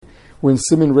We're in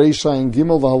Siman Reisha and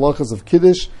Gimel, the halachas of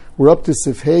Kiddush. We're up to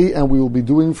Sif Hey, and we will be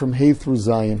doing from Hey through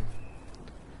Zayin.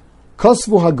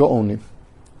 Kasvu HaGaonim.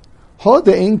 Ha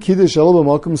de'ein Kiddush elo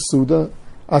b'makom suda,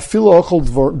 afilu ochol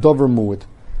davar mu'ed.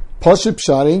 Pashut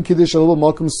pshat, ein Kiddush elo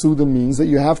b'makom suda means that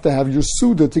you have to have your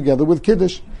suda together with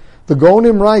Kiddush. The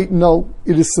Gaonim write, no,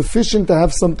 it is sufficient to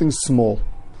have something small.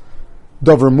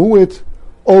 Davar mu'ed,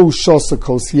 O shasa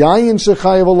kos yayin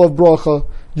shechayev olav bracha.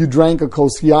 You drank a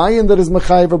kos yayin that is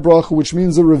mechayev a bracha, which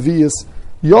means a revius.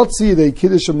 Yotzi de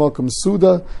kiddush makom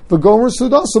suda, v'gomer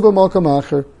suda b'makom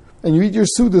acher, and you eat your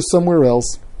suda somewhere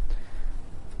else.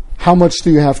 How much do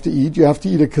you have to eat? You have to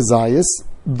eat a kazayas.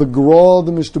 The gra,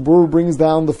 the Mishnah Berurah brings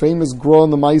down the famous gra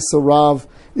in the Maisa Rav.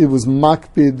 It was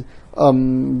makpid,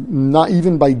 not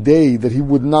even by day, that he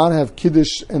would not have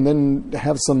kiddush and then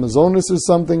have some mazonis or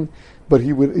something, but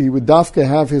he would dafka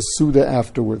have his suda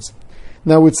afterwards.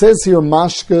 Now it says here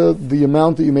mashka, the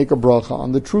amount that you make a bracha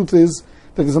on. The truth is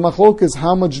that there's a machlokas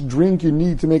how much drink you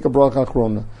need to make a bracha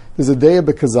achrona. There's a deya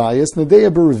bekazayas and a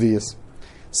deya berevius.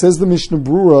 Says the Mishnah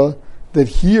Berurah that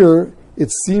here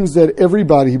it seems that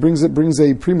everybody, he brings a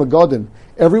prima godin,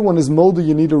 everyone is molda,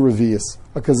 you need a revius.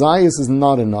 A kazayas is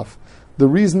not enough. The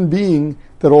reason being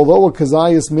that although a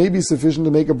kazayas may be sufficient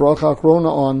to make a bracha achrona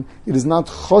on, it is not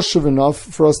choshev enough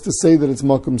for us to say that it's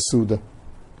makom suda.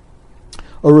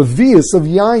 A revius of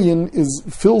yayin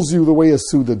fills you the way a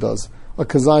suda does. A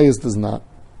kazayas does not.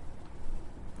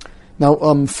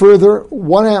 Now, further,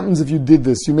 what happens if you did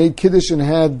this? You made kiddush and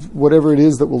had whatever it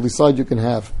is that we'll decide you can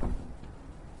have.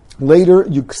 Later,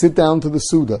 you sit down to the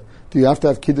suda. Do you have to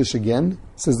have kiddush again?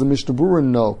 Says the Mishnah Berurah,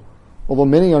 no. Although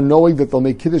many are knowing that they'll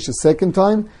make kiddush a second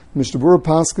time, Mishnah Berurah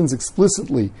paskins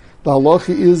explicitly. The halacha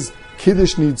is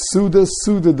kiddush needs suda,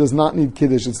 suda does not need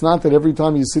kiddush. It's not that every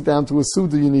time you sit down to a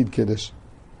suda you need kiddush.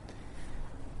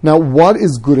 Now, what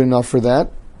is good enough for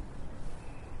that?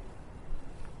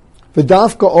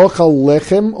 V'dafka ochal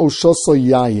lechem o shoso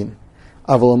yayin,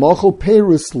 aval amochel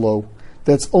perus lo.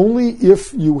 That's only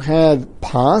if you had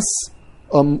pas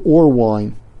or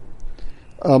wine.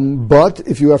 But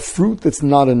if you have fruit, that's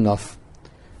not enough.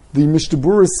 The Mishnah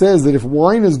Berurah says that if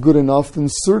wine is good enough, then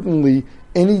certainly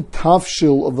any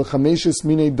tafshil of the chameshes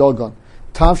minei dagan.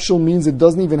 Tafshil means it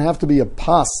doesn't even have to be a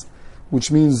pas, which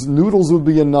means noodles would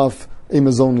be enough, a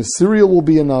mazonis cereal will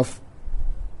be enough.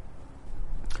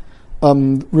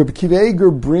 Rabbi Kiva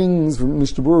Eger brings,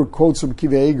 Mishnah Berurah quotes Rabbi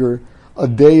Kiva Eger, a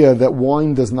deya that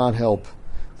wine does not help,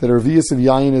 that a revius of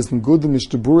yayin isn't good. The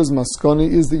Mishnah Berurah's maskana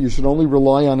is that you should only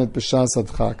rely on it b'shas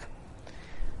adchak.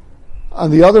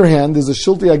 On the other hand, there's a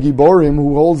Shilti Agiborim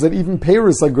who holds that even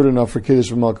peiros are good enough for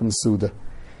Kiddush v'Malkum Suda.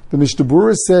 The Mishnah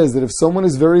Berurah says that if someone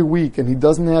is very weak and he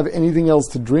doesn't have anything else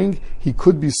to drink, he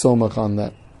could be somach on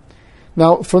that.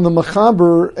 Now, from the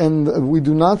Machaber, and we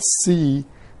do not see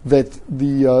that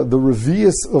the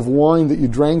revius of wine that you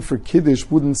drank for Kiddush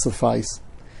wouldn't suffice.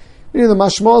 The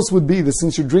mashmos would be that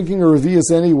since you're drinking a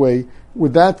revius anyway,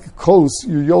 with that kos,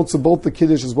 you yotza both the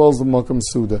Kiddush as well as the Malkum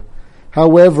Suda.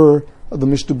 However, the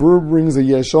Mishnah Berurah brings a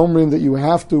yesh omrim that you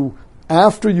have to,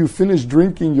 after you finish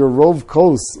drinking your rov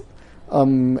kos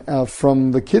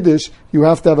from the Kiddush, you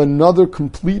have to have another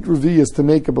complete revius to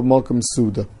make up a Malkum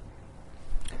Suda.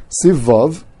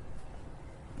 Sivav,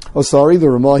 the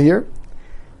Ramah here.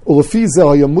 Now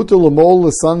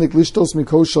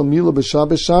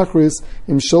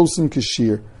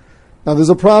there's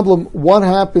a problem. What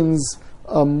happens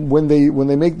when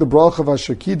they make the bracha of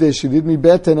Asher Kiddush, you did me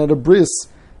beten at a bris?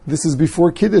 This is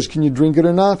before Kiddush. Can you drink it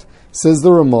or not? Says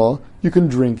the Ramah, you can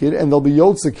drink it, and they'll be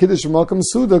yotze Kiddush Makam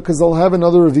Suda because they'll have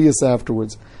another revius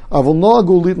afterwards. Avol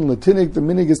no'agu litin letinik, the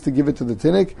minig is to give it to the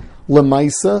tinik.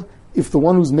 Lemaisa, if the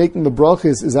one who's making the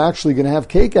brachas is actually going to have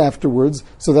cake afterwards,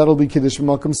 so that'll be Kiddush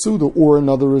Makam Suda or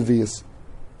another revius.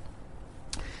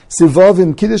 Sivav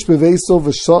im Kiddush beveso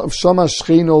v'shama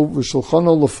shcheno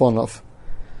v'shulchano lefonov.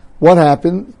 What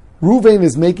happened? Ruvain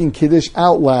is making Kiddush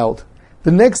out loud.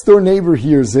 The next door neighbor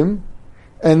hears him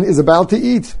and is about to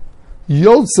eat.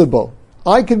 Yotzebo.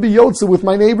 I can be Yotze with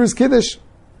my neighbor's Kiddush.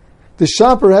 The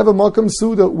shopper have a Makam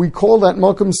Suda. We call that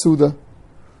Makam Suda.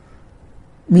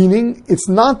 Meaning, it's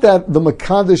not that the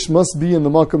Makadish must be in the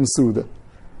Makam Suda.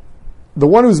 The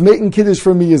one who's making Kiddush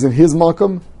for me is in his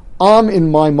Makam. I'm in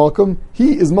my Makam.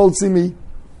 He is Motzi me.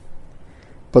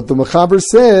 But the Mechaber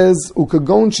says,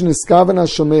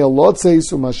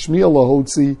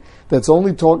 that's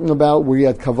only talking about where he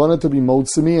had Kavanah to be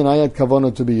Motzimi and I had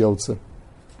Kavanah to be Yotze.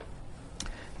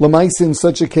 Lamaisa, in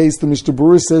such a case, the Mishnah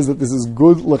Berurah says that this is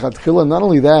good lechatchila. Not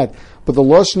only that, but the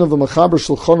lashon of the Mechaber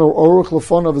Shulchan or Oruch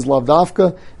Lefonav is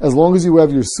lavdafka, as long as you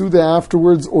have your Suda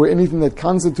afterwards or anything that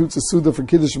constitutes a Suda for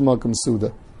Kiddush Malkum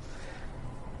Suda.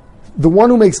 The one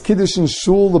who makes Kiddush in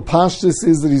Shul, the pashtus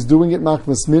is that he's doing it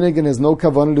machmas minig and has no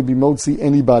kavanah to be motzi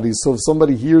anybody. So if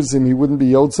somebody hears him, he wouldn't be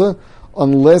yotza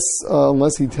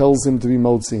unless he tells him to be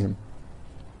motzi him.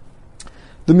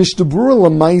 The Mishtabura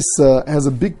Lamaisa has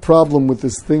a big problem with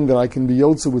this thing that I can be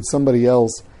yotza with somebody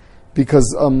else,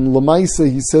 because Lamaisa,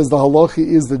 he says the halacha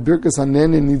is that Birkas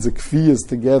Hanenin needs a kviyas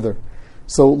together.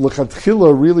 So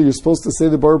lechatchila, really, you're supposed to say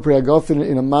the Bar Pri Hagafin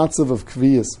in a matzav of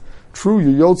kviyas. True,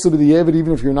 you're yotza b'di'evet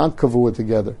even if you're not kavua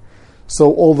together.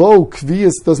 So although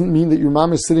kviyas doesn't mean that your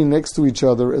mom is sitting next to each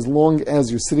other, as long as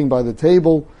you're sitting by the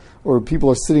table or people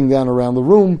are sitting down around the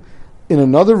room, in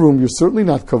another room you're certainly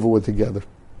not kavua together.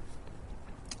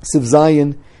 Siv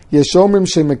Zayin, Yeshomrim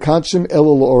shemekachim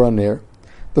elul oraner.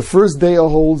 The first day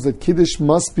holds that Kiddush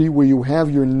must be where you have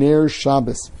your ner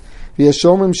Shabbos.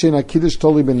 Yeshomrim shena Kiddush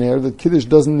toli bener, that Kiddush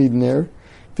doesn't need ner.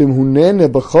 Vim hunene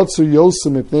b'chotzer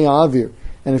yosem ipnei avir.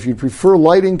 And if you prefer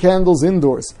lighting candles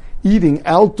indoors, eating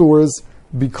outdoors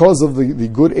because of the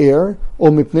good air,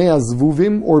 or mipnei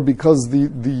azvuvim, or because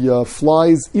the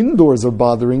flies indoors are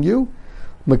bothering you,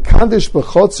 mekadesh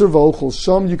b'chotzer v'ochel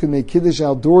sham, you can make Kiddush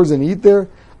outdoors and eat there.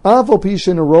 Aval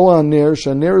pishen aroa ner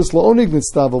shaner is laonig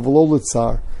nitztav v'lo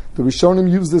litzar. The Rishonim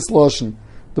use this lashon.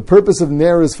 The purpose of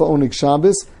ner is for onig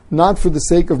Shabbos, not for the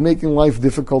sake of making life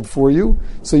difficult for you.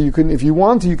 So you can, if you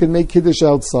want to, you can make Kiddush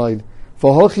outside.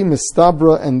 V'hochi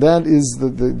mistabra, and that is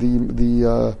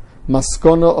the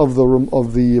maskona of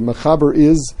the mechaber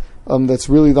is that's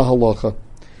really the halacha.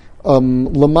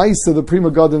 Lamaisa, the Prima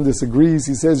Gadim disagrees.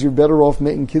 He says you're better off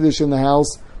making Kiddush in the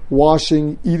house,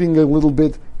 washing, eating a little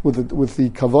bit with the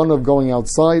kavanah of going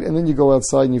outside, and then you go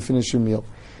outside and you finish your meal.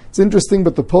 It's interesting,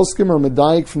 but the poskim are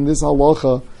medayik from this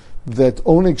halacha that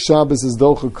onig Shabbos is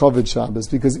docha kavod Shabbos,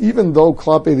 because even though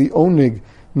klape the onig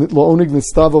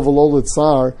nistava v'lo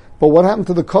litzar, but what happened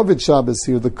to the kavod Shabbos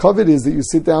here? The kavod is that you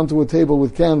sit down to a table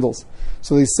with candles.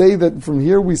 So they say that from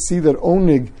here we see that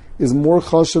onig is more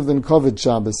chashav than kavod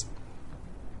Shabbos.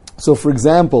 So, for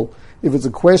example, if it's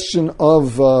a question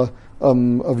of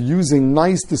using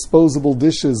nice disposable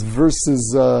dishes versus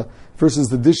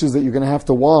the dishes that you're going to have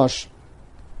to wash,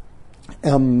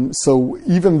 so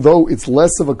even though it's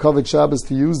less of a kavod Shabbos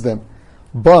to use them,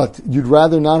 but you'd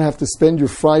rather not have to spend your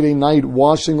Friday night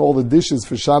washing all the dishes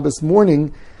for Shabbos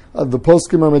morning, the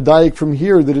poskim are medayik from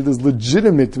here that it is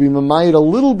legitimate to be mamayit a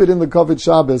little bit in the kavod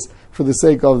Shabbos for the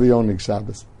sake of the onig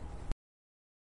Shabbos.